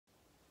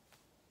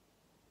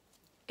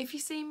If you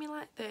see me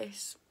like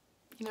this,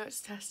 you know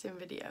it's a testing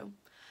video.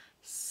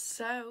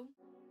 So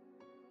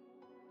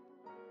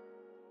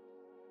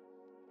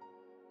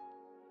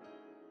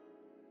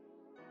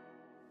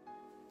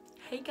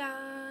hey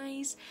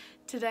guys,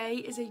 today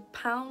is a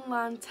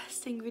Poundland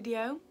testing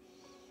video.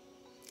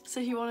 So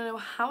if you want to know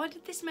how I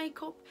did this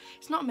makeup,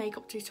 it's not a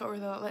makeup tutorial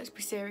though, let's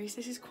be serious,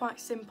 this is quite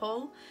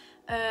simple.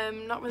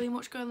 Not really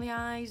much going on the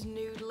eyes,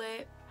 nude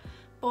lip,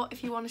 but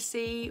if you want to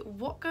see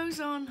what goes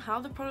on, how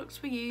the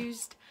products were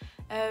used,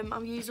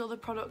 I've used all the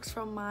products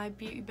from my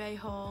Beauty Bay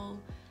haul,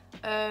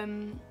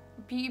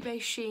 Beauty Bay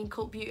Shein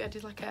Cult Beauty. I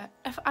did like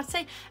I'd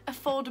say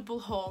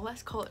affordable haul,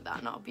 let's call it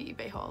that, not a Beauty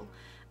Bay haul.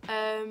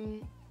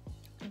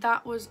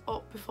 That was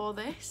up before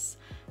this,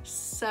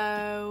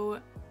 so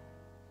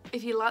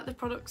if you like the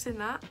products in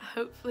that,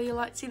 hopefully you'll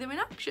like to see them in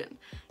action.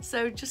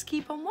 So just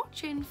keep on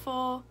watching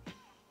for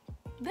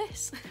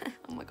this.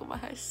 Oh my god, my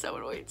hair is so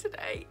annoying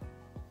today.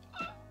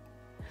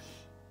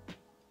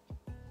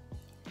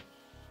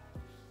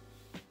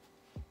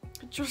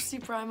 Trusty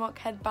Primark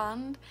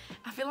headband.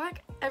 I feel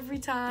like every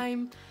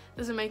time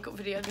there's a makeup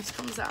video this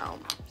comes out.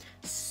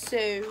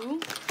 So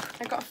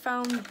I got a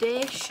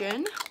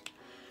foundation,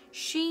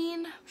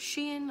 SHEIN,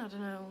 I don't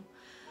know,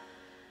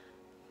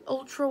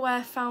 Ultra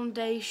Wear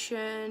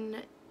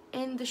foundation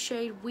in the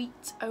shade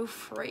Wheat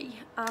 03,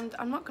 and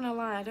I'm not gonna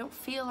lie, I don't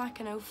feel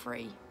like an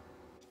 03.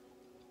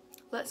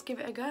 Let's give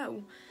it a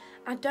go.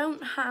 I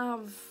don't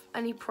have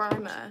any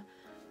primer,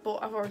 but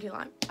I've already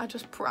I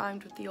just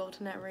primed with the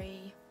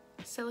Ordinary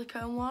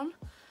silicone one.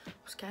 I'm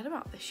scared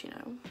about this, you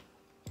know.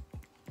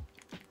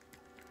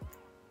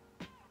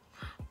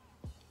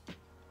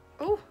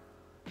 Oh,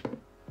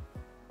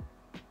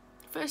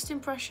 first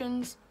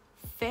impressions,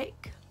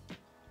 thick.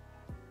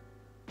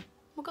 Oh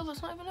my god,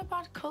 that's not even a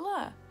bad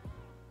colour.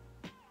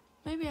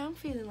 Maybe I'm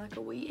feeling like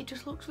a wheat. It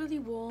just looks really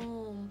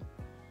warm.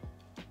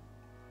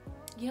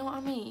 You know what I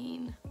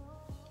mean?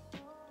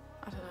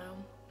 I don't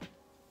know.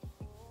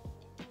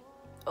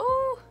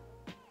 Oh!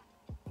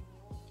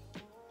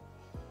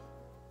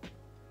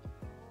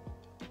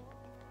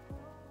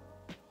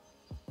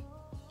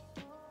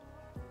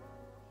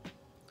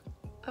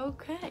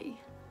 Okay.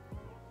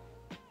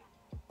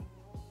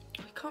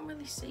 I can't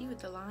really see with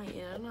the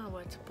lighting. I don't know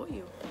where to put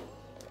you.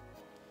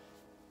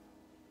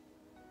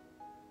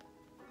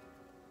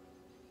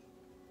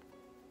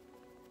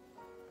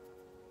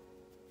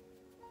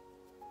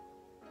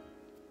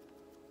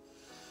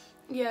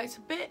 Yeah, it's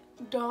a bit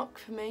dark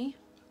for me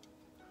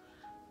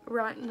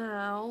right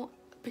now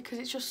because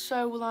it's just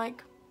so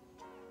like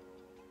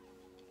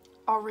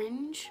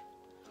orange,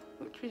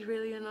 which is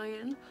really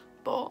annoying,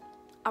 but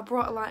I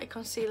brought a lighter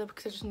concealer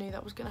because I just knew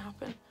that was going to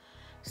happen.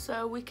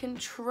 So we can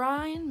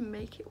try and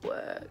make it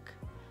work.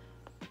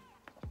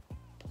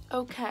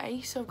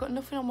 Okay, so I've got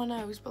nothing on my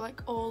nose, but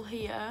like all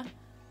here.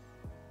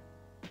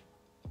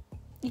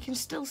 You can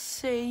still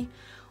see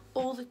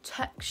all the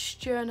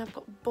texture, and I've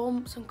got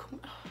bumps and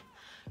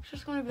it's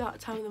just going to be that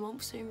time of the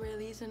month soon,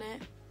 really, isn't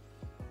it?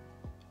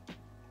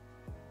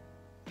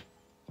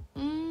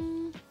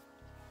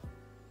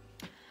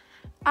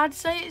 I'd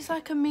say it's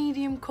like a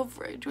medium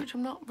coverage, which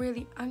I'm not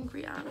really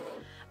angry at.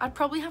 I'd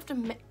probably have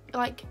to,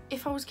 like,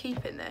 if I was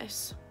keeping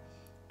this,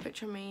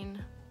 which I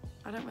mean,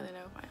 I don't really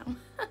know if I am.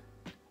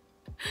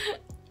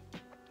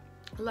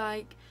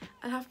 Like,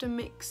 I'd have to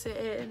mix it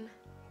in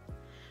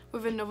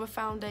with another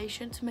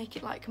foundation to make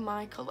it like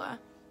my colour.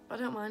 But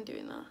I don't mind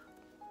doing that.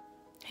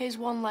 Here's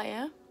one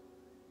layer.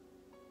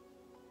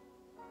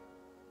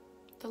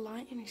 The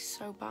lighting is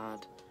so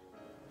bad.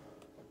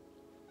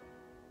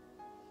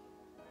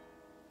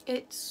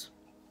 It's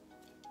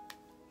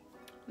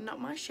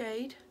not my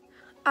shade.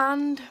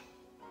 And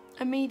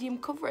a medium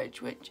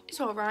coverage, which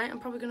is alright. I'm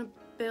probably going to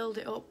build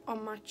it up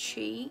on my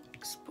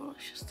cheeks, but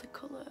it's just the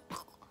colour.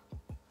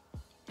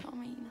 You know what I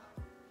mean?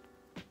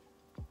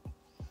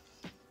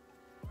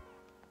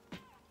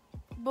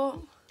 But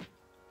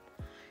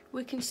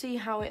we can see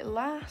how it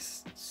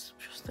lasts.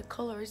 Just the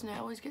colour, isn't it? It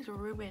always gets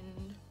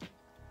ruined.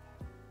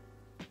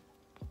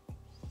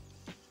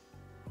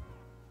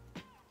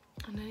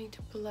 And I need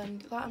to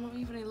blend it. Like, I'm not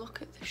even going to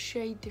look at the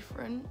shade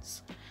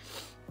difference.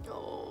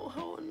 Oh,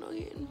 how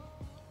annoying.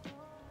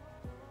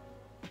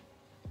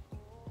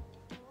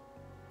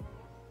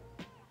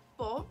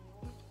 But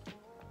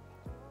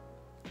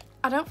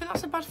I don't think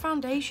that's a bad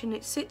foundation.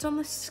 It sits on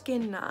the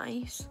skin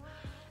nice.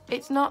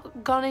 It's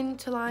not gone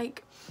into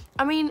like,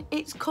 I mean,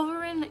 it's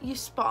covering your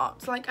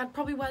spots. Like, I'd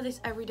probably wear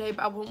this every day,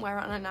 but I wouldn't wear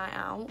it on a night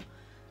out.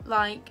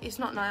 Like, it's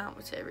not night out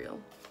material.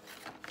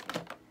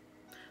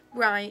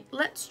 Right,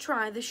 let's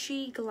try the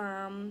She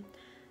Glam.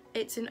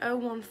 It's an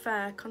 01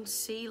 Fair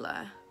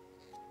concealer.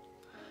 Do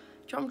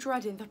you know what I'm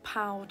dreading? The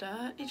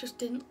powder. It just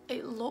didn't,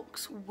 it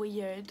looks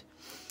weird.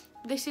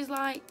 This is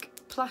like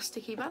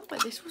plasticky. By the way,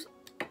 this was...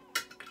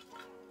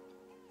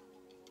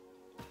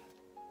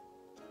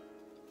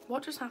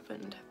 What just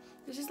happened?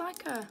 This is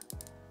like a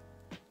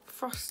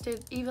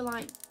frosted, either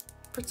like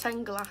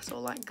pretend glass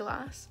or like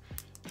glass.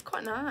 It's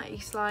quite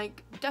nice,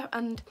 like,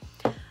 and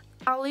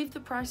I'll leave the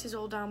prices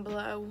all down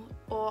below,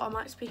 or I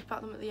might speak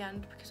about them at the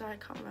end because I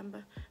can't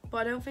remember. But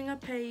I don't think I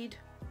paid,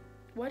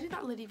 where did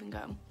that lid even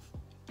go?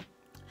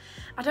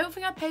 I don't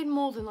think I paid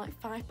more than like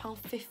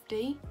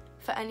 £5.50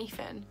 for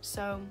anything.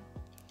 So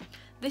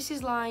this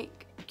is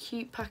like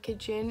cute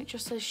packaging. It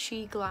just says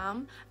She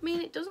Glam. I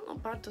mean, it doesn't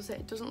look bad, does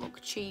it? It doesn't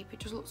look cheap. It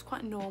just looks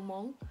quite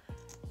normal.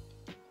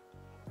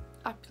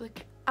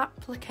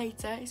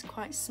 Applicator is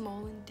quite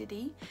small and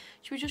diddy.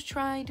 Should we just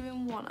try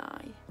doing one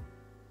eye?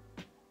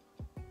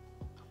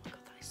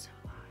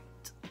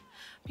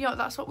 Yeah,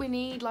 that's what we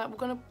need.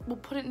 Like, we'll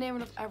put it near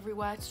enough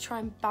everywhere to try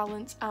and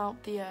balance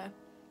out the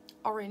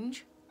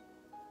orange.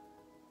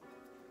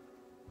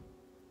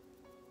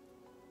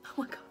 Oh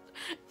my god,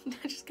 did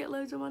I just get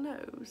loads on my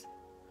nose?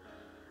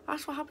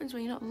 That's what happens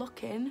when you're not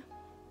looking.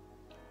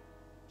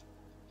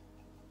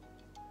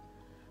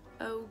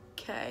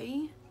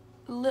 Okay,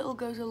 little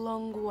goes a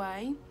long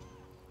way.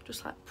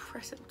 Just like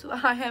press it up to the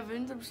high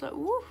heavens. I'm just like,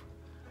 woo.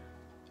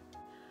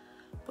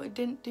 But it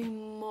didn't do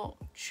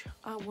much,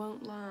 I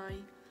won't lie.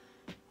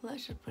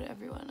 Let's just put it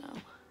everywhere now.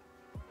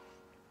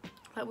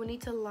 Like, we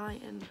need to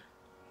lighten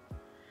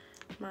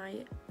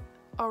my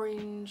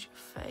orange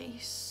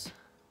face.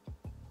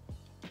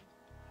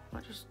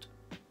 Might just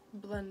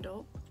blend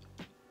up.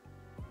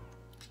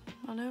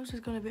 My nose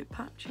is going a bit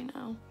patchy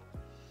now.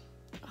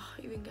 Oh,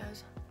 it even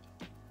goes.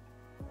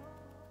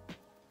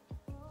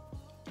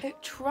 It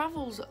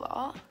travels a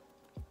lot.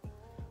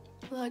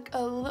 Like,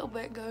 a little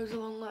bit goes a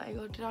long way.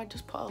 Or did I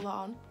just put a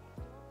lot on?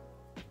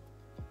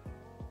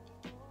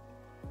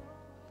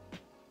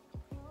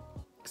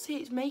 See,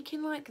 it's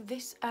making like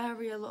this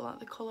area look like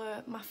the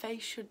colour my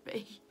face should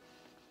be.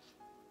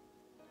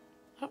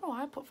 I don't know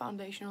why I put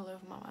foundation all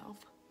over my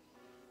mouth.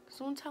 Can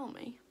someone tell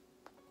me?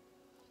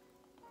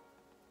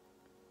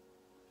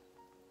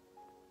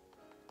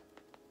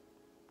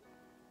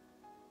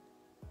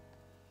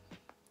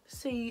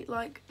 See,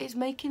 like, it's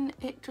making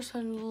it just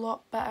a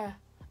lot better,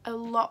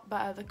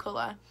 the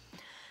colour.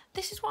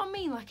 This is what I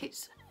mean, like,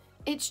 it's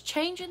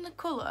changing the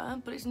colour,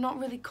 but it's not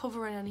really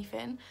covering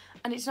anything.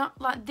 And it's not,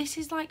 like, this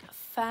is, like,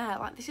 fair.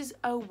 Like, this is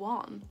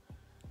 01.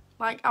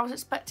 Like, I was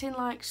expecting,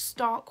 like,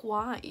 stark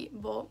white,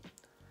 but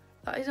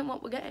that isn't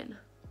what we're getting.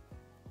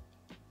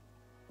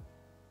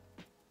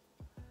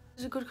 This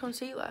is a good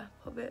concealer.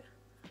 Put a bit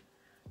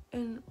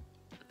in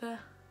the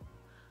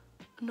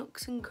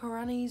nooks and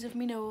crannies of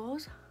my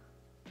nose.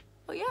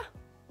 But, yeah.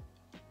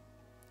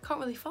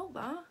 Can't really fault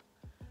that.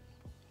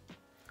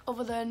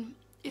 Other than,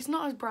 it's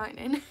not as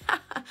brightening.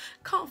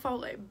 Can't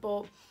fault it,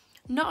 but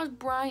not as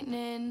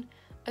brightening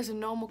as a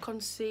normal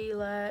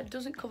concealer. It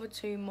doesn't cover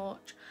too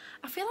much.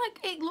 I feel like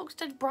it looks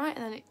dead bright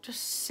and then it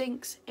just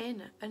sinks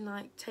in and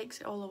like takes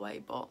it all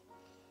away, but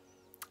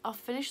I'll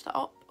finish that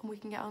up and we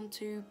can get on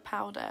to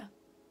powder.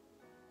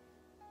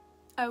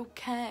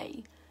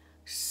 Okay,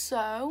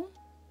 so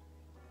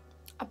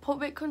I put a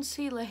bit of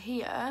concealer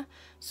here,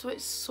 so it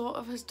sort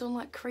of has done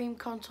like cream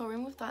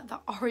contouring with that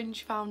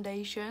orange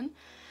foundation,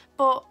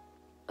 but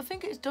I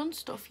think it's done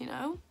stuff, you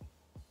know.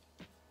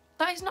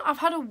 That is not, I've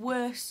had a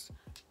worse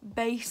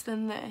base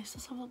than this.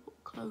 Let's have a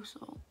look close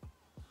up.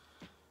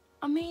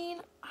 I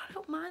mean, I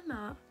don't mind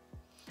that.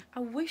 I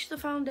wish the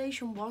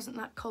foundation wasn't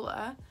that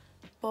colour,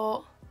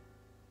 but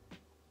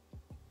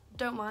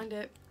don't mind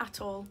it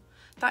at all.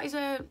 That is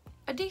a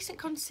decent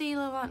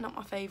concealer, like not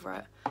my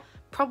favourite.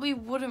 Probably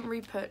wouldn't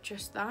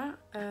repurchase that.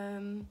 Oh,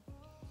 the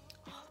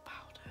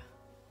powder.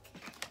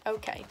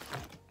 Okay.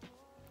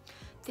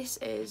 This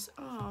is,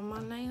 oh,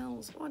 my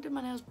nails. Oh, I did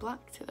my nails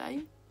black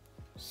today.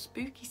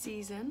 Spooky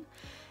season.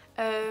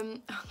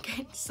 I'm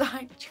getting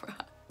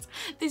sidetracked.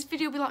 This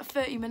video will be like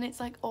 30 minutes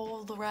like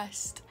all the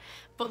rest.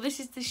 But this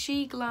is the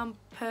She Glam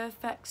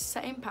Perfect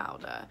Setting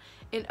Powder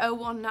in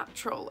 01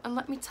 Natural. And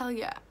let me tell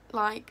you,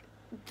 like,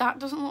 that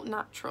doesn't look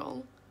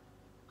natural.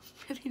 I'm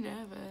really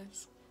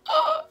nervous.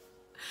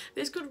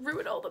 This could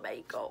ruin all the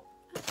makeup.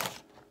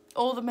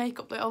 All the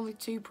makeup, they're only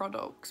 2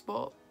 products,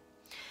 but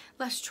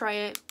let's try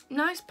it.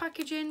 Nice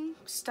packaging,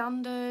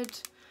 standard.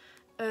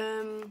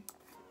 There's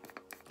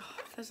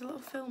a little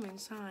film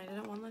inside. I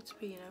don't want that to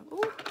be, you know.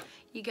 Ooh,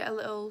 you get a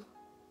little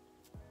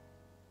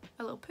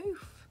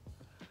poof.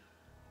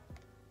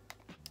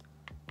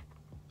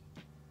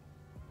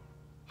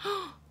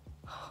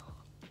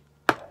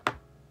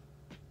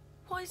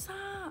 What is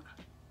that?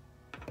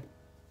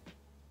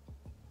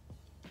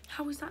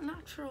 How is that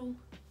natural?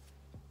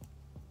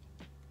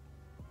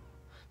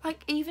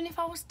 Like, even if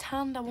I was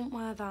tanned, I wouldn't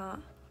wear that.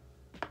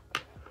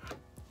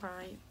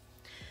 Right.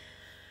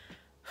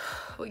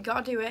 We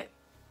gotta do it.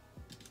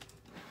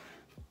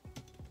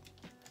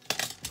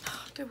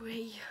 Do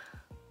we?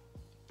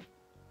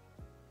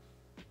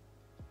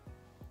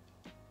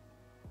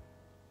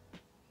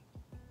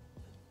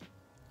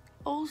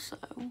 Also,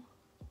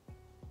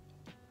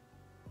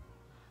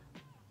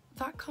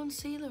 that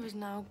concealer is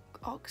now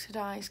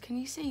oxidized. Can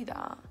you see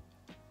that?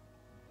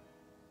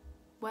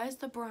 Where's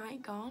the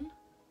bright gone?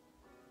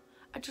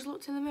 I just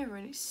looked in the mirror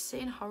and it's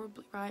sitting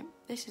horribly. Right,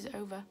 this is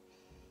over.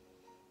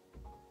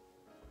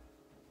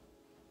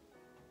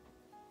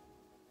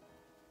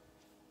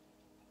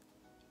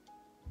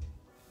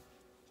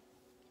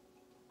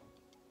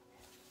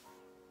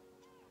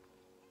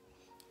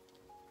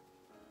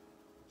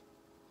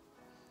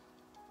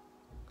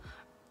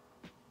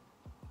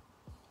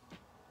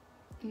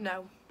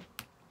 No.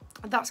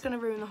 That's going to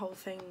ruin the whole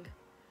thing.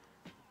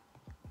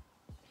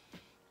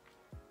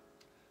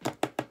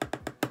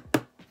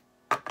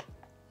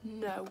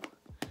 No.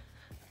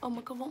 Oh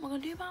my god, what am I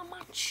going to do about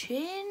my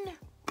chin?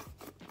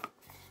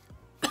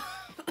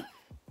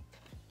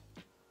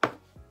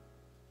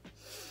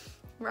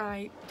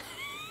 Right.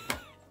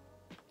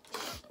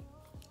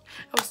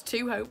 I was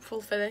too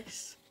hopeful for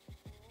this.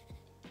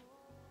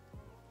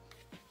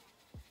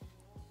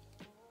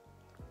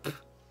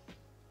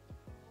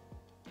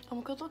 Oh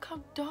my god, look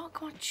how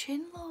dark my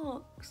chin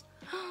looks.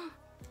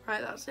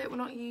 Right, that's it. We're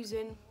not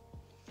using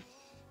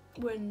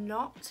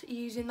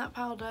that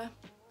powder.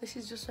 This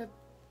is just a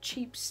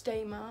cheap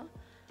stay matte.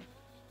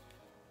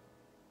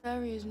 The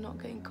area is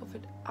not getting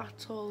covered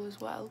at all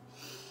as well.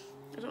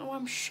 I don't know why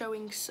I'm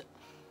showing so...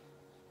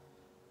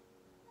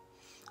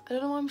 I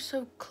don't know why I'm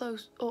so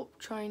close up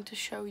trying to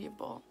show you,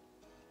 but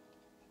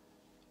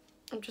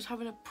I'm just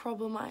having a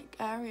problematic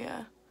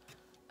area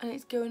and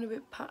it's going a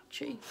bit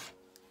patchy,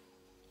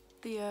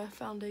 the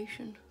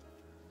foundation.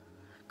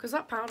 Because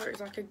that powder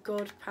is like a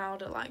good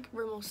powder, like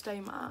Rimmel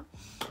Stay Matte.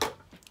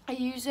 I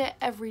use it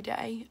every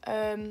day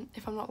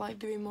if I'm not like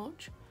doing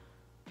much.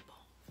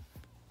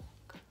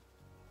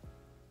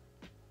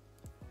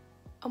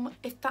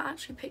 If that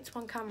actually picked up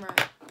on camera,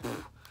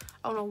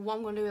 I don't know what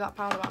I'm going to do with that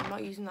powder, but I'm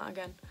not using that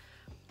again.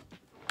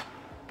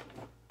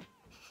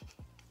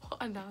 What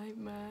a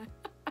nightmare.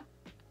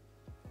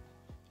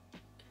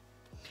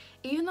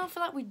 Even though I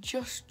feel like we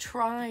just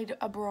tried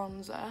a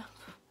bronzer,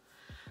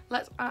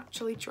 let's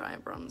actually try a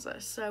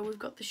bronzer. So we've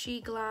got the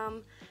She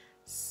Glam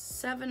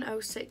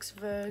 706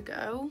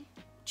 Virgo.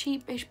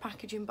 Cheapish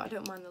packaging, but I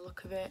don't mind the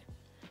look of it.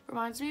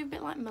 Reminds me a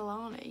bit like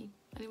Milani.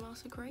 Anyone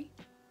else agree?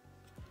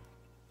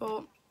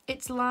 But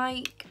it's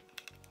like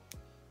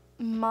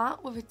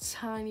matte with a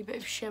tiny bit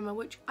of shimmer,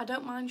 which I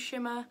don't mind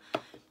shimmer.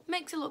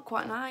 Makes it look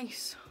quite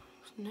nice.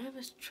 I'm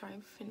nervous to try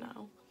everything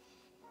now.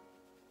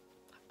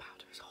 That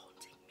powder is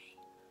haunting me.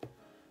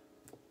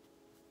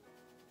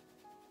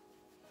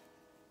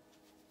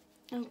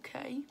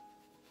 Okay.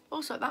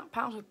 Also, that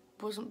powder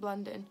wasn't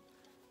blending,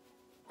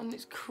 and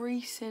it's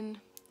creasing.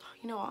 Oh,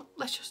 you know what?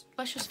 Let's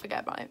just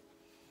forget about it.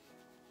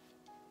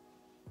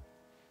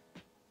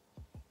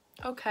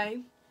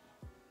 Okay.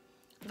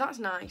 That's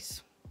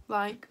nice.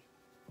 Like,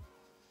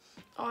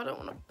 oh, I don't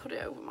want to put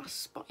it over my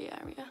spotty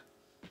area.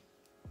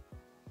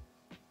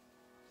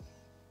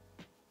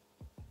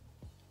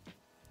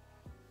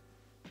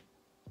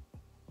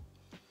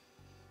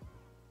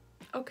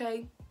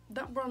 Okay,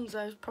 that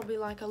bronzer is probably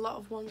like a lot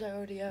of ones I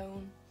already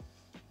own.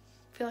 I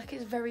feel like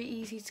it's very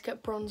easy to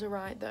get bronzer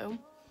right though,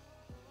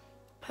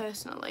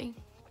 personally.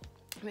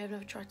 I mean, I've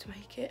never tried to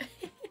make it.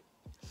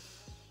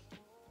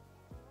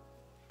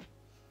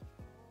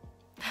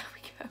 There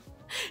we go.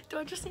 Do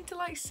I just need to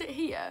like sit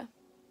here?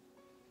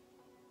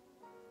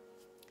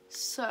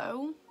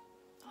 So,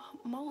 oh,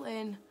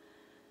 molten.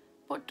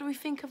 What do we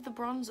think of the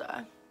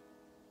bronzer?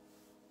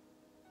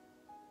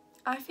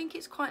 I think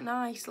it's quite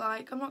nice,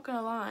 like, I'm not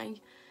gonna lie.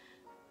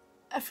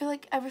 I feel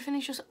like everything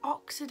is just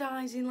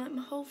oxidising, like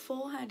my whole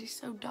forehead is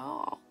so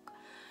dark.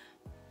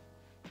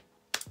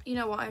 You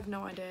know what, I have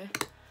no idea.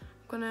 I'm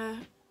gonna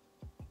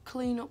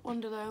clean up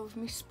under there with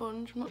my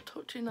sponge. I'm not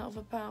touching that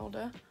other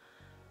powder.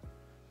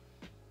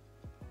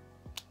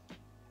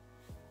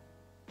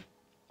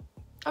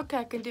 Okay,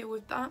 I can deal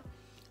with that.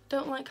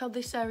 Don't like how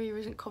this area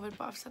isn't covered,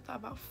 but I've said that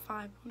about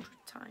 500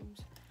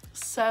 times.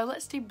 So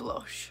let's do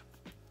blush.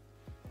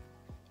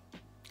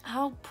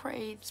 How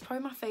pretty. It's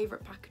probably my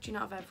favourite packaging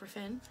out of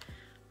everything.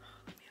 Oh,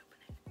 let me open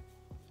it.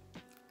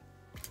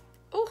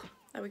 Oh,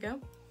 there we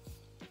go.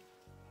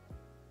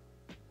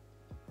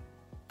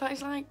 That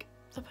is like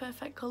the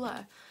perfect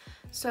colour.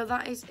 So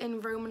that is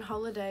in Roman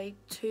Holiday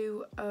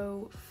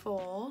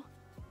 204.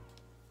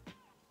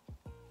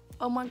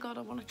 Oh my god,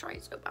 I want to try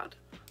it so bad.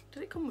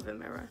 Did it come with a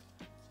mirror?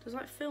 Does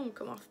like film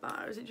come off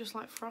that, or is it just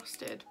like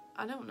frosted?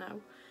 I don't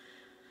know.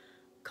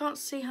 Can't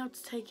see how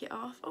to take it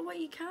off. Oh wait,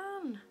 you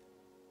can.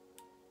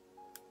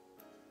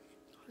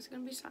 Is it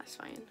going to be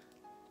satisfying?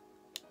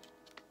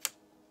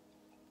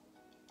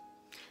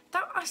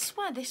 That, I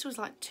swear this was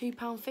like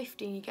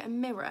 £2.50 and you get a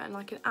mirror and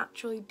like an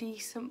actually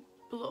decent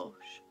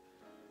blush.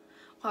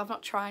 Well, I've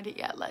not tried it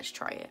yet. Let's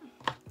try it.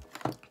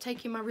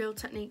 Taking my Real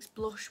Techniques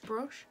blush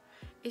brush.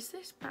 Is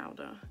this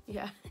powder?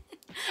 Yeah.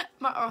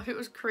 Oh, if it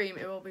was cream,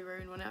 it will be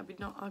ruined, wouldn't it? I'd be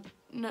not.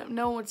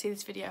 No one would see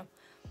this video.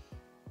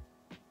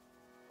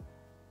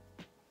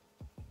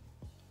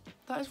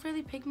 That was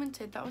really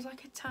pigmented. That was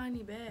like a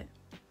tiny bit.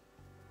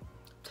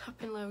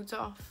 Tapping loads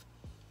off.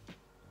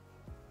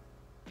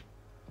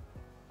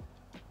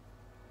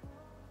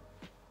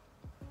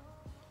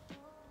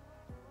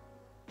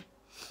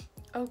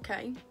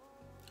 Okay,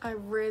 I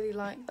really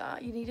like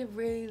that. You need a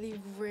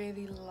really,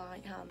 really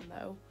light hand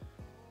though.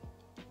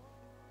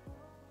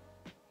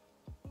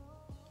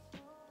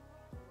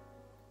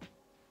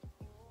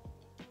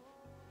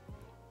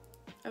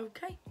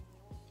 Okay,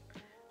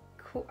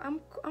 cool.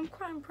 I'm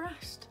quite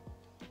impressed.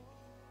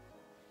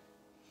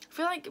 I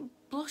feel like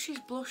blush is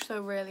blush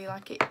though, really.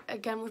 Like, it,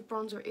 again, with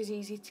bronzer, it is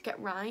easy to get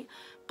right.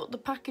 But the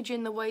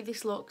packaging, the way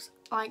this looks,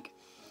 like,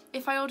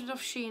 if I ordered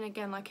off SHEIN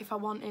again, like, if I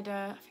wanted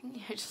a... I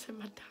think I just said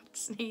my dad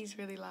sneezed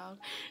really loud.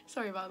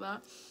 Sorry about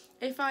that.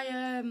 If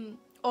I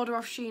order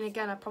off SHEIN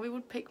again, I probably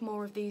would pick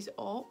more of these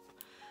up.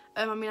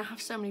 I mean, I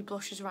have so many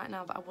blushes right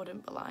now that I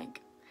wouldn't, but,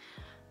 like,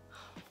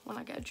 when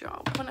I get a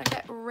job, when I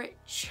get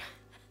rich.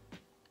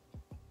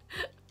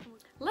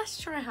 Let's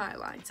try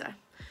highlighter.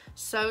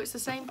 So it's the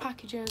same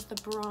packaging as the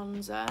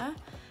bronzer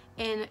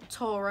in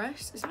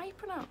Taurus. Is that how you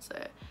pronounce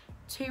it?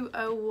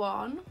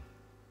 201.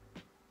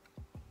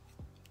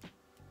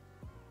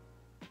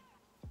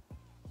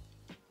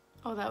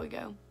 Oh, there we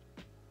go.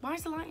 Why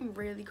is the lighting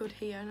really good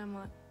here? And I'm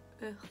like,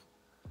 ugh.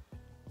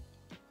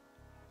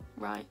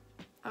 Right,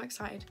 I'm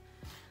excited.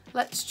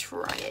 Let's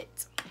try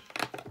it.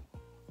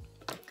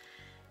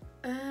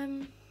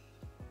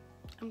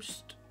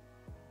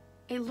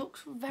 It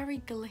looks very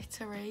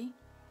glittery.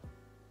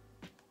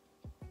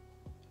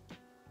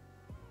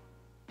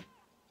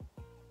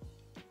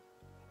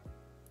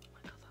 Oh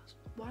my god,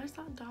 why is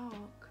that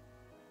dark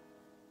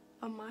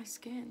on my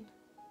skin?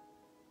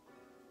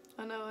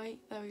 I know,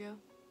 there we go.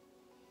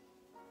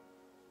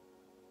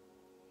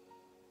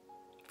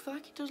 I feel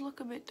like it does look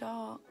a bit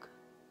dark.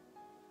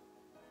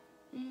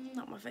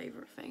 Not my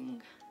favourite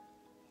thing.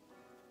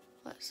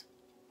 Let's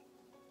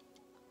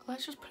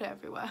just put it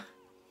everywhere.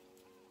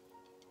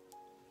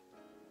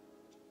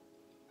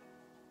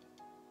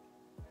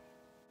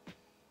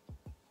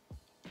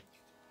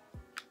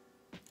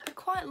 I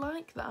quite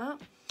like that.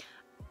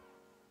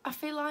 I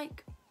feel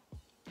like...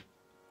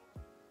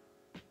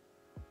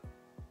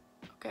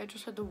 Okay, I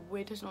just heard the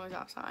weirdest noise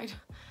outside.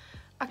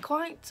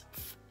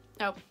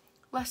 No,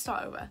 let's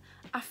start over.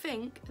 I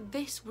think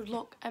this would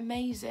look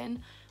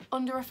amazing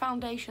under a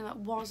foundation that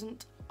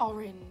wasn't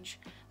orange.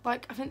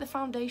 Like, I think the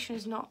foundation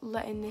is not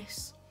letting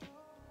this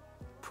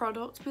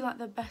product be like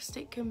the best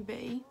it can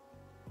be.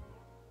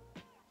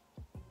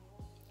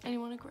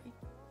 Anyone agree?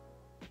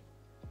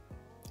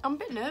 I'm a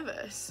bit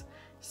nervous.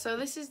 So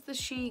this is the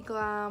She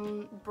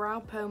Glam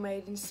Brow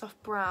Pomade in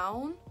Soft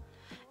Brown.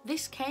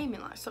 This came in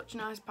like such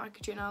nice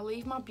packaging. I'll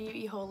leave my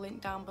beauty haul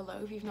link down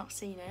below if you've not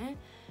seen it.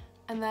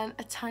 And then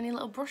a tiny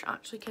little brush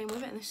actually came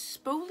with it, and this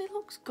spoolie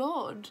looks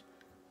good.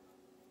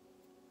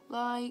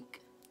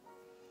 Like,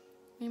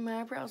 I mean, my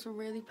eyebrows are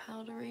really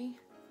powdery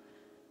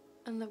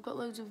and they've got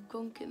loads of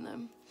gunk in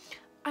them.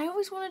 I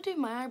always want to do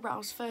my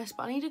eyebrows first,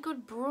 but I need a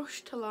good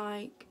brush to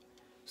like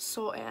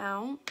sort it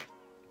out.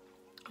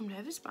 I'm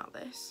nervous about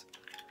this.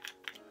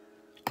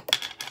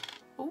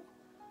 Oh,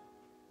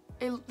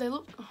 they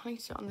look, oh, I need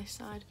to do it on this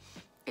side.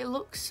 It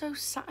looks so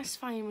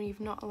satisfying when you've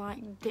not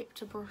like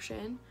dipped a brush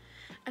in.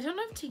 I don't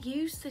know if to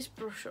use this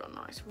brush or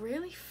not. It's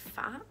really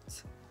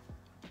fat.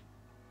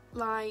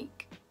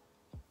 Like,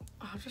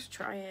 I'll just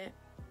try it.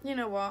 You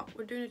know what?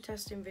 We're doing a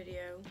testing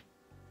video.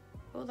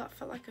 Oh, that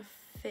felt like a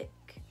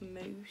thick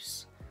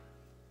mousse.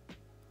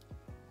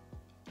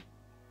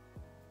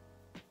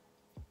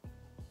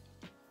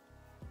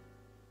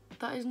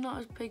 That is not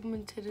as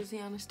pigmented as the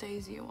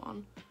Anastasia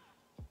one.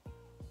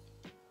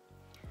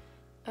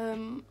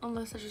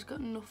 Unless I just got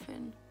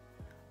nothing.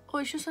 Oh,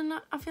 it's just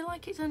I feel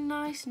like it's a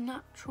nice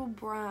natural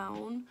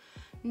brown.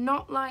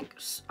 Not like,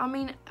 I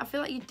mean, I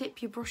feel like you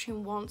dip your brush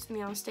in once in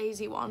the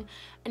Anastasia one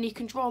and you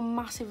can draw a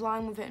massive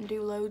line with it and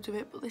do loads of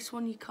it, but this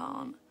one you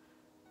can't.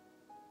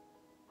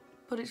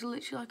 But it's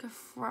literally like a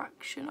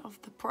fraction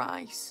of the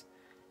price.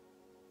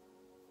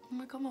 Oh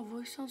my god, my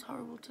voice sounds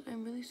horrible today.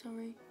 I'm really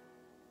sorry.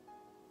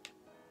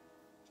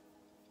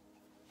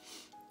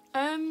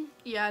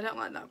 Yeah, I don't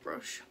like that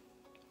brush.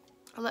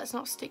 Let's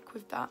not stick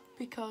with that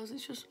because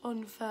it's just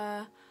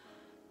unfair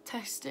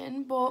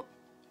testing. But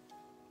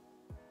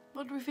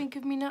what do we think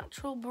of me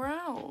natural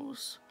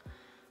brows?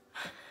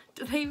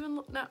 Do they even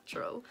look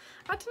natural?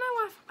 I don't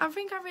know, I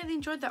think I really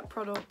enjoyed that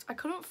product. I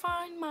couldn't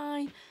find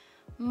my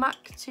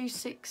MAC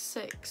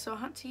 266, so I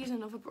had to use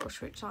another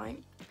brush, which like,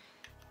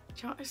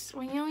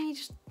 when you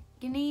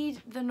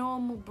need the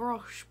normal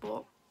brush,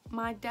 but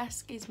my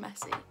desk is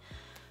messy.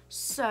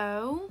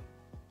 So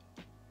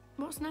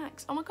what's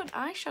next? Oh my god,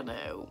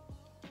 eyeshadow.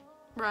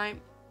 Right.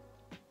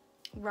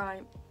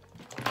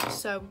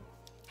 So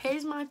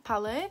here's my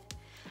palette.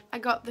 I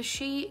got the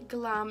She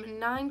Glam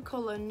 9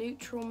 colour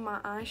neutral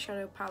matte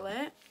eyeshadow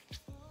palette,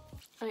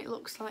 and it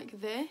looks like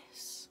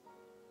this.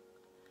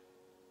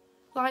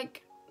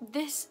 Like,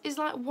 this is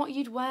like what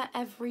you'd wear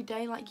every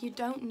day. Like, you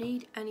don't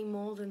need any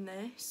more than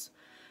this,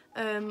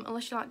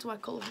 unless you like to wear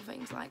colourful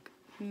things like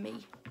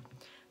me.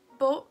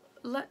 But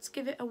let's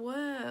give it a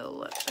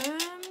whirl.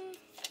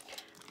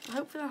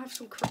 Hopefully I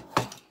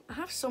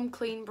have some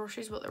clean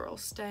brushes, but they're all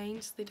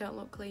stained, so they don't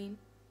look clean.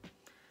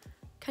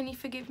 Can you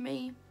forgive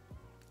me?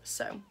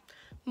 So,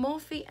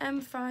 Morphe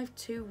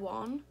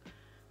M521.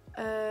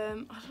 I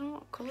don't know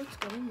what colour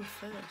to go in with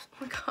first. Oh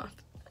my god.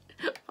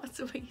 That's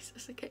a waste.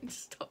 I can't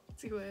stop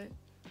to it.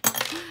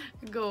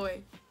 Go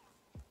away.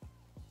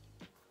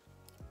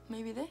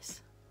 Maybe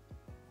this?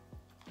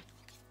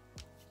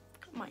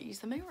 I might use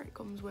the mirror it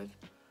comes with.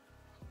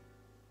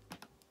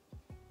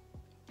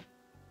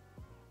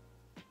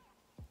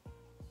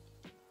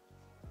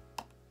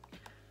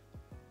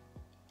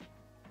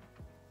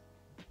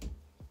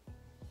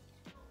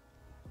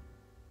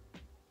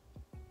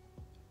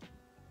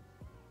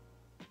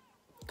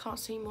 Can't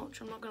see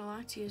much, I'm not gonna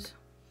lie to you.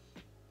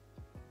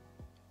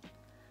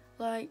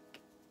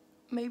 Like,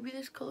 maybe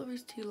this colour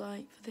is too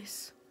light for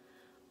this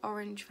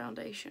orange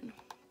foundation.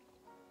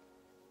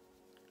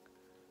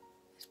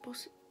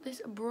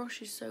 This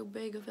brush is so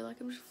big, I feel like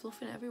I'm just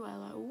fluffing it everywhere,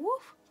 like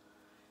woof.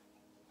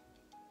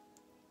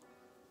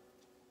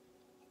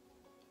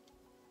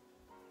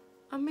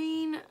 I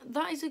mean,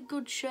 that is a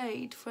good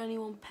shade for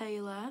anyone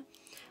paler.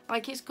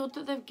 Like, it's good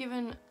that they've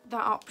given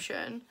that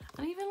option.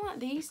 And even like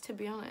these, to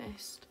be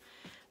honest.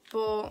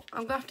 But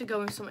I'm gonna have to go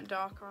with something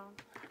darker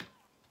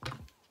on.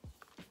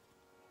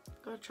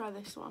 Gotta try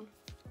this one.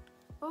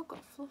 Oh, I've got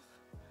a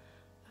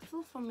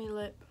fluff on my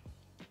lip.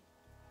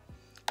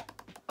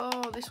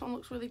 Oh, this one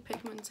looks really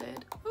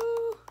pigmented.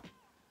 Ooh.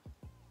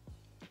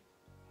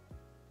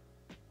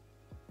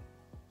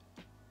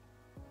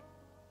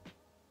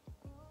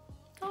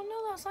 Oh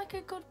no, that's like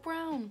a good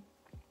brown.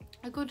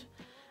 A good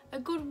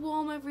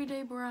warm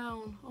everyday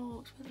brown. Oh,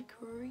 it's really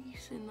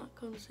creasing that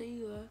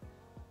concealer.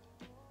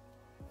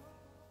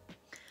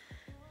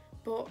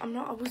 But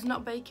I was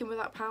not baking with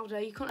that powder.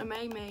 You couldn't have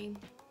made me.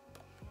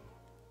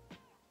 I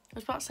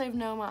was about to save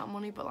no amount of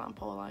money, but I'm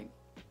poor, like,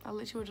 I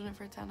literally would have done it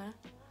for a tenner.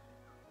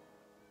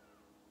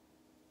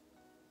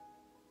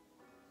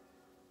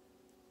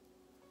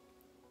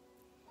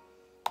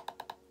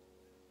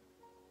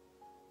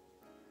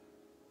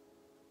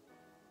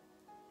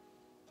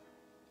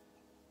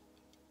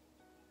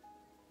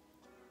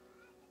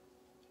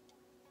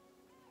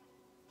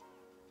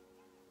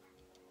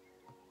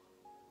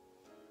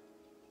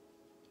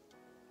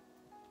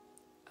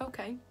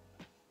 Okay,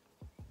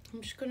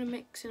 I'm just gonna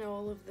mix in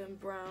all of them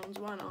browns,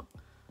 why not?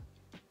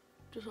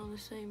 Just on the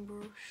same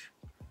brush.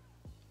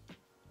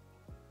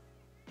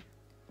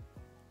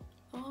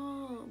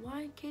 Oh,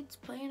 why are kids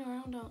playing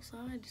around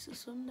outside? It's a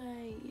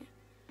Sunday.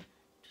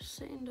 Just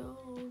sit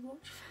indoors,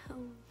 watch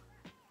film.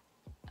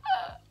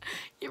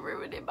 You're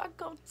ruining my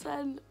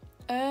content.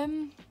 I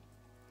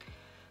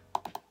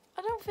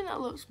don't think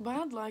that looks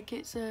bad, like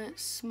it's a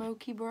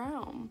smoky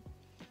brown.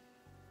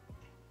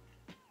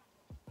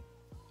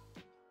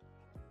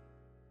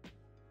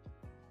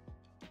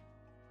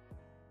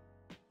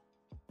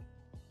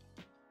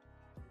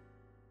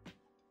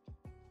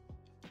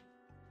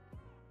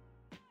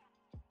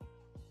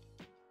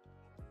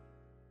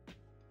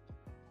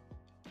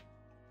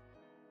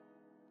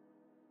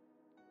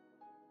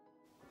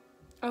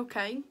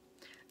 Okay,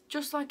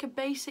 just like a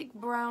basic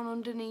brown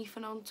underneath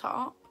and on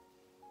top,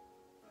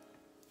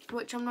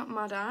 which I'm not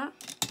mad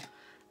at.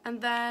 And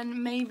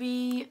then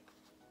maybe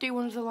do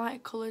one of the lighter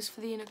colours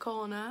for the inner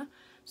corner,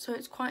 so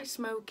it's quite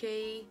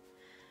smoky,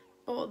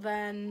 but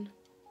then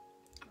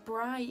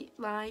bright.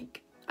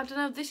 Like, I don't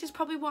know, this is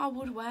probably what I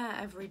would wear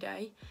every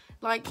day.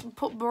 Like,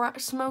 put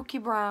smoky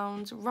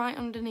browns right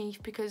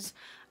underneath, because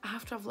I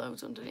have to have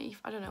loads underneath,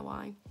 I don't know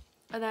why.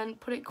 And then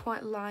put it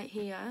quite light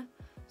here.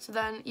 So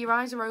then your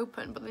eyes are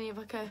open, but then you have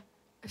like a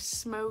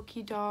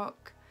smoky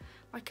dark,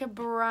 like a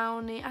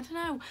brownie, I don't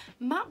know,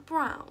 matte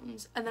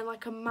browns and then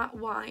like a matte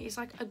white is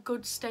like a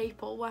good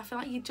staple where I feel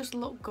like you just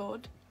look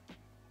good.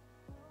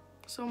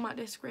 Someone might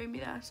disagree with me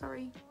there,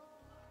 sorry.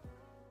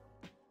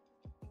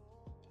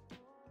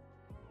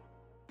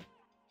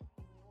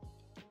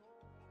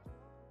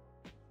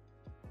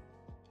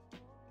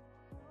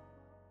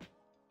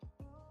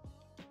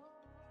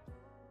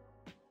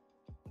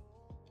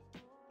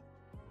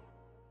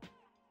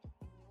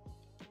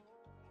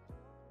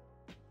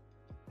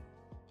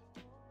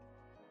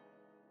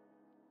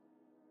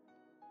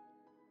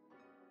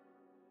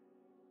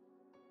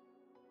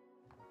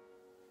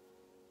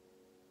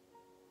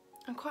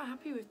 I'm quite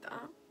happy with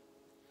that.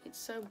 It's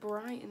so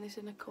bright in this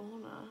inner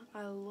corner.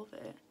 I love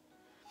it.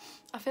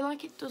 I feel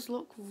like it does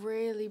look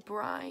really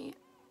bright,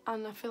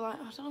 and I feel like,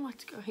 I don't know where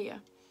to go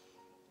here.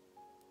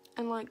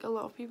 And like a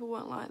lot of people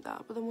won't like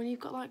that, but then when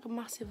you've got like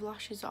massive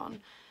lashes on,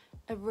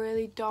 a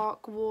really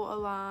dark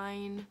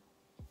waterline,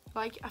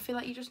 like I feel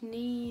like you just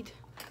need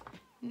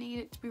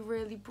it to be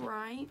really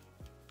bright,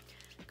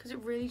 because it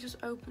really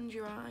just opens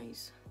your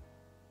eyes.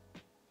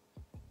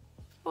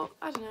 But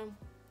I don't know,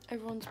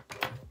 everyone's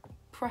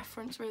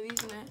preference really,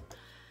 isn't it?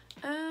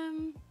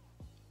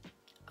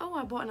 Oh,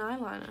 I bought an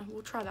eyeliner.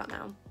 We'll try that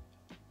now.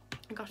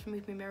 I got to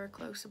move my mirror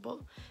closer, but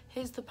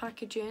here's the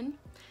packaging.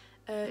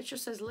 It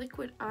just says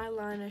liquid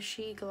eyeliner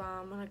She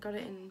Glam, and I got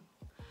it in,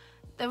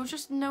 there was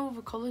just no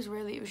other colours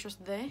really, it was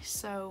just this,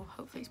 so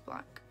hopefully it's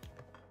black.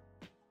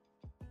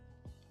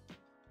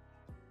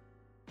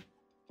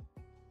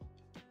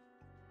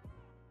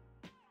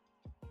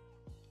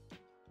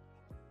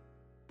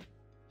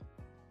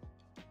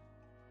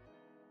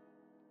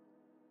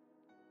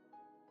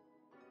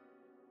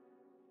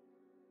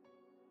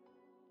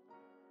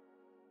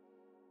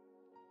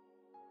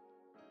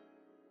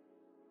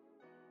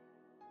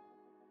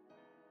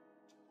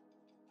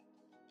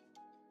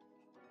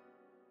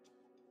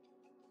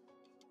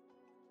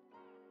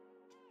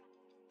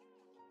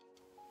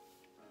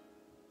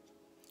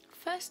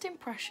 First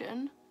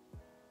impression,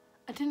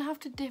 I didn't have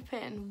to dip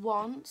in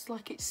once,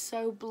 like it's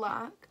so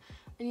black,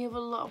 and you have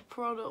a lot of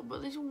product,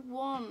 but this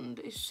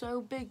wand is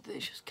so big that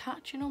it's just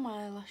catching on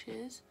my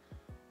eyelashes.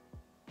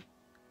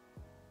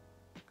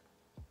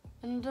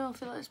 And I don't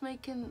feel like it's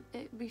making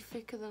it be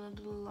thicker than I'd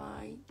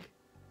like.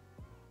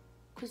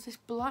 Because this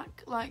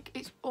black, like,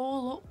 it's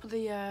all up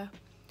the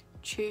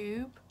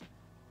tube.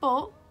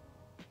 But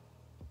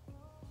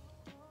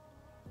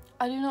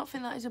I do not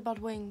think that is a bad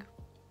wing.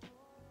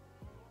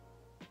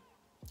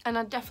 And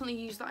I'd definitely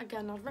use that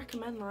again. I'd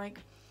recommend, like,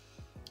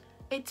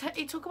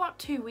 it took about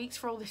 2 weeks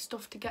for all this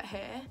stuff to get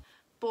here.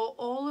 But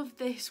all of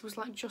this was,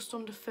 like, just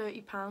under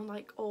 £30,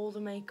 like, all the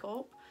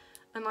makeup.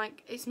 And,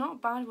 like, it's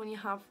not bad when you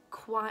have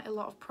quite a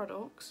lot of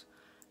products,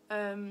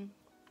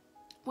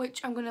 which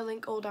I'm going to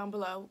link all down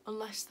below,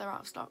 unless they're out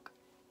of stock.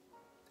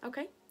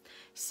 Okay,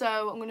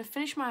 so I'm going to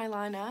finish my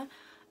eyeliner,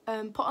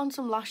 put on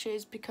some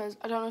lashes, because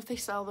I don't know if they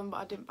sell them, but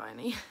I didn't buy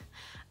any.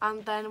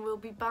 And then we'll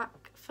be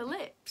back for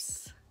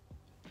lips.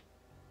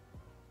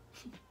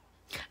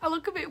 I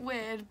look a bit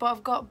weird, but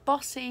I've got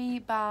Bossy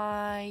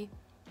by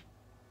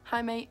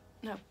High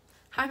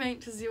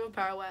Maintenance Zero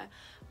Power Wear.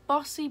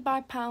 Bossy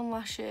by Pound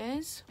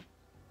Lashes.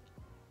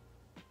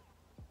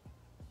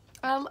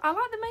 I like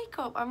the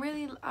makeup.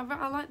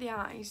 I like the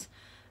eyes.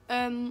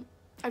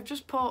 I've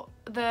just put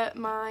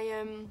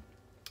my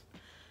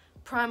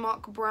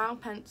Primark brow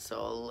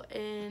pencil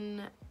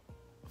in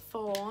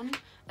Fawn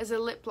as a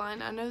lip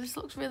liner. I know this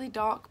looks really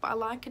dark, but I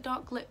like a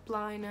dark lip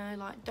liner.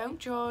 Like, don't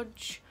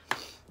judge.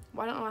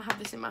 Why don't I have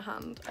this in my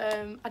hand?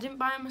 I didn't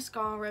buy a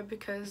mascara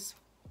because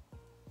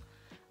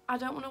I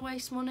don't want to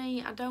waste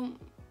money. I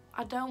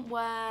don't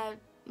wear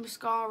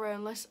mascara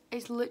unless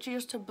it's literally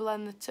just to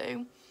blend the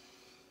two.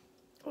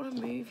 I want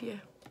to move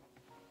you.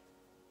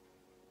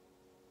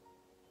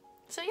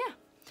 So yeah,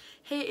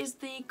 here is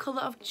the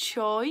colour of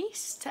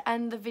choice to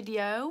end the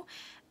video.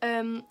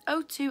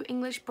 O2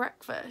 English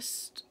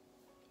Breakfast.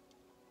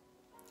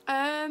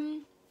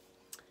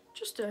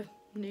 Just a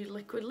nude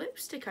liquid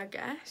lipstick, I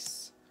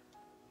guess.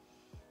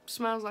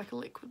 Smells like a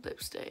liquid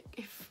lipstick,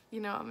 if you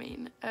know what I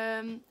mean.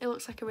 It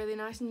looks like a really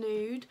nice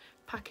nude.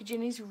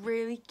 Packaging is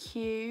really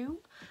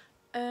cute.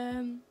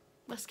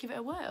 Let's give it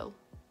a whirl.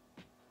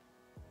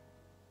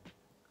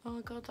 Oh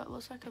my god, that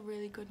looks like a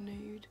really good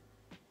nude.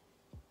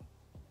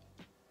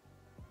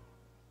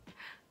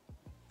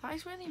 That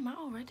is really matte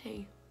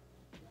already.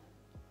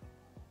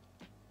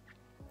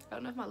 I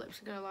don't know if my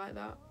lips are gonna like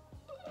that.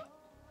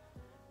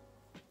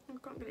 I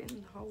can't get it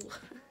in the hole.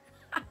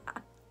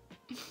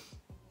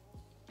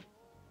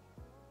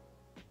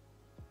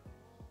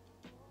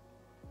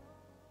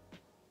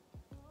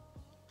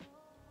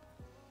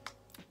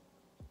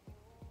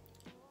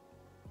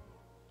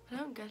 I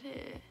don't get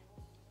it.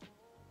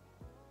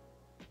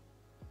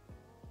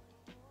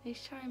 I need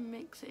to try and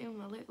mix it in with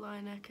my lip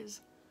liner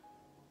because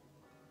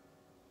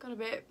got a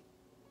bit,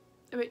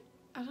 I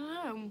don't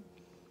know.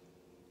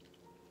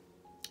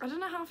 I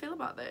don't know how I feel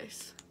about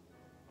this.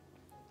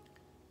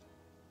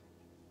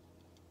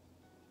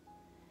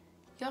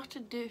 You have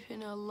to dip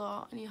in a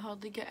lot and you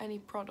hardly get any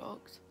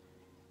product.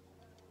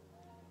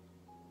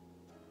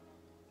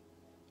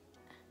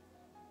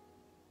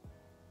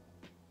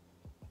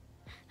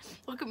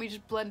 Look at me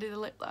just blending the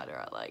lip liner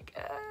out like,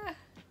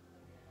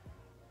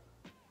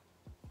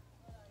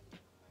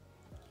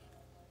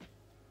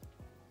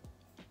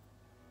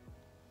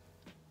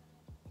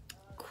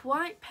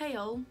 Quite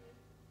pale.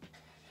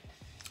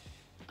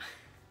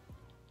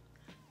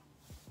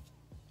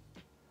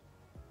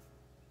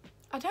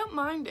 I don't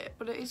mind it,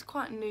 but it is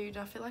quite nude.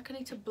 I feel like I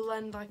need to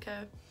blend like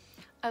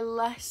a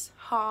less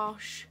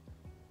harsh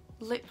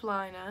lip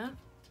liner.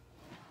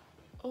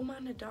 All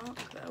mine are dark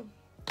though.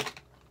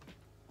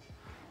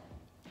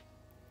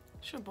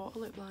 Should have bought a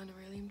lip liner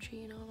really, I'm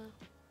cheating, aren't I?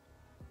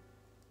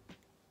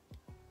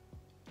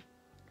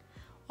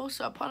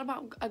 Also, I put on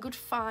about a good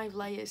 5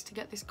 layers to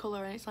get this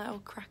colour and it's like all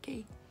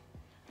cracky.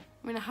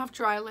 I mean, I have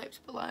dry lips,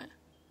 but like,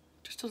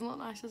 just doesn't look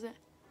nice, does it?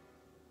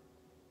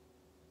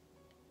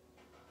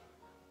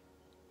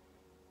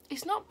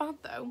 It's not bad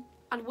though.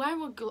 I'd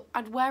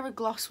wear a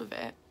gloss with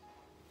it.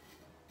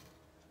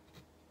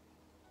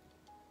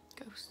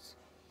 Ghosts.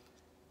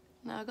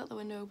 No, I got the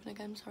window open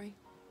again, sorry.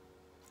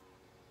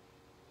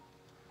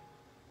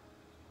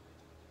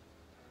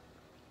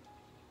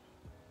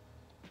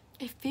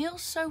 It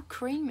feels so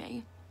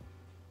creamy.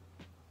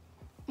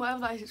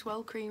 Whatever that is, it's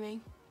well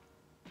creamy.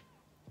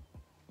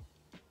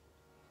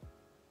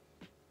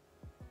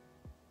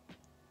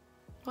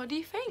 What do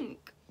you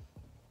think?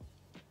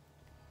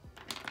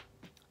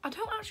 I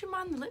don't actually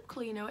mind the lip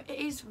colour, you know, it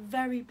is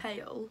very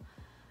pale.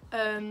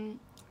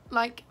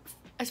 Like,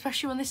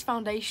 especially when this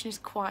foundation is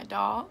quite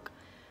dark.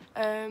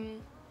 But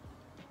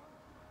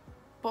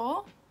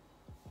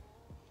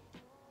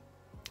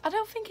I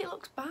don't think it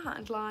looks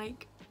bad,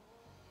 like.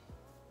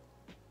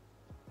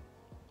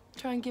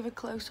 Try and give a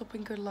close-up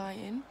in good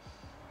lighting.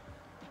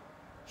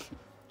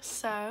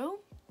 So,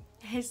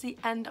 here's the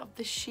end of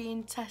the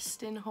Shein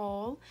testing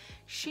haul.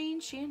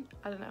 Shein,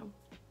 I don't know.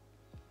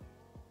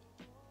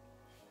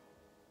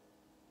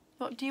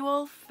 What do you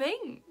all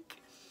think?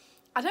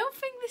 I don't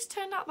think this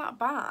turned out that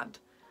bad.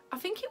 I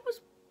think it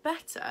was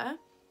better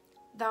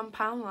than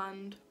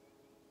Poundland.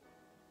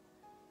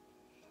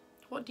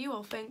 What do you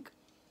all think?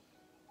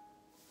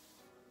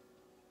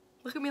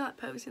 Look at me like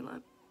posing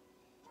like,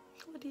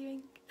 what do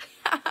you think?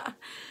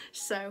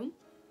 So,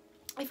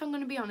 if I'm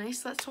going to be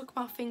honest, let's talk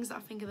about things that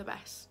I think are the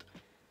best.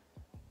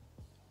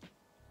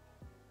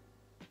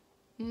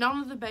 None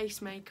of the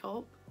base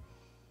makeup.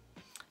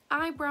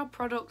 Eyebrow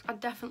product,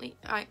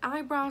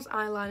 eyebrows,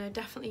 eyeliner,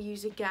 definitely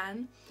use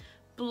again.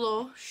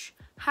 Blush,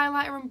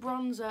 highlighter and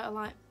bronzer are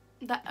like,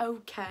 they're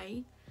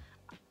okay.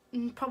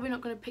 I'm probably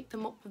not going to pick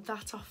them up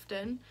that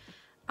often.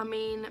 I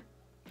mean,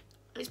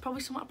 it's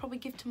probably something I'd probably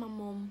give to my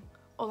mum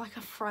or like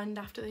a friend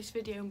after this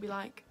video and be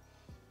like,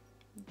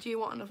 do you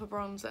want another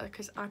bronzer?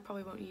 Because I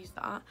probably won't use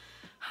that.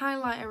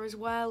 Highlighter as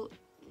well.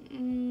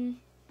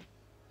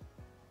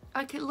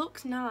 Like, it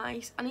looks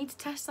nice. I need to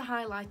test the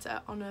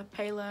highlighter on a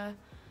paler,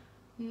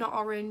 not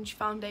orange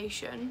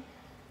foundation.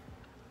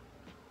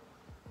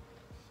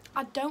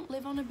 I don't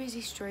live on a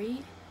busy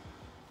street.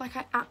 Like,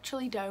 I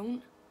actually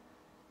don't.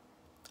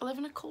 I live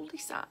in a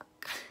cul-de-sac.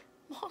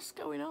 What's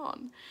going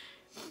on?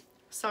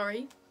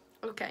 Sorry.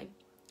 Okay.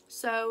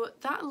 So,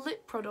 that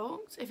lip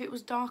product, if it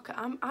was darker,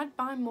 I'd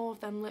buy more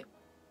of them lip.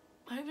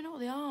 I don't even know what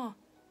they are.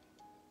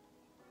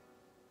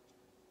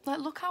 Like,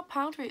 look how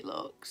powdery it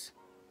looks.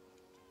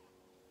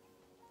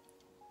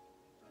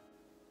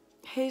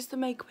 Here's the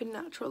makeup in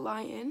natural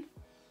lighting.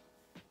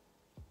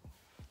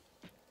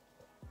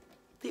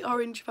 The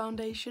orange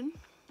foundation.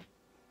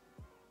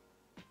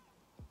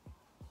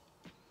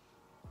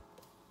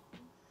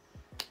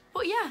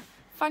 But yeah,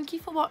 thank you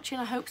for watching.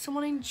 I hope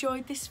someone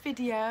enjoyed this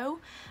video.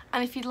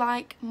 And if you'd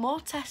like more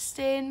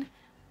testing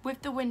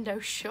with the window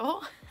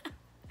shut,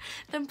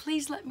 then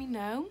please let me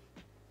know.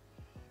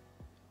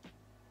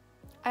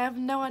 I have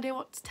no idea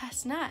what to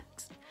test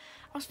next.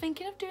 I was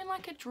thinking of doing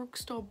like a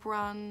drugstore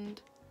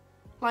brand,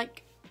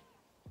 like,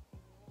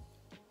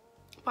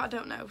 but I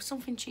don't know,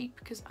 something cheap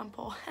because I'm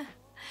poor.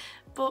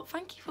 But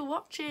thank you for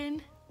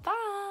watching.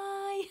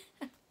 Bye.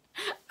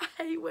 I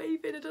hate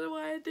waving, I don't know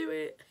why I do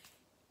it.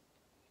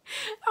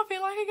 I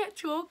feel like I get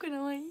too awkward.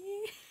 I'm like,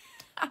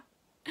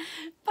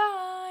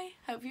 bye.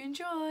 Hope you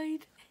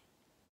enjoyed.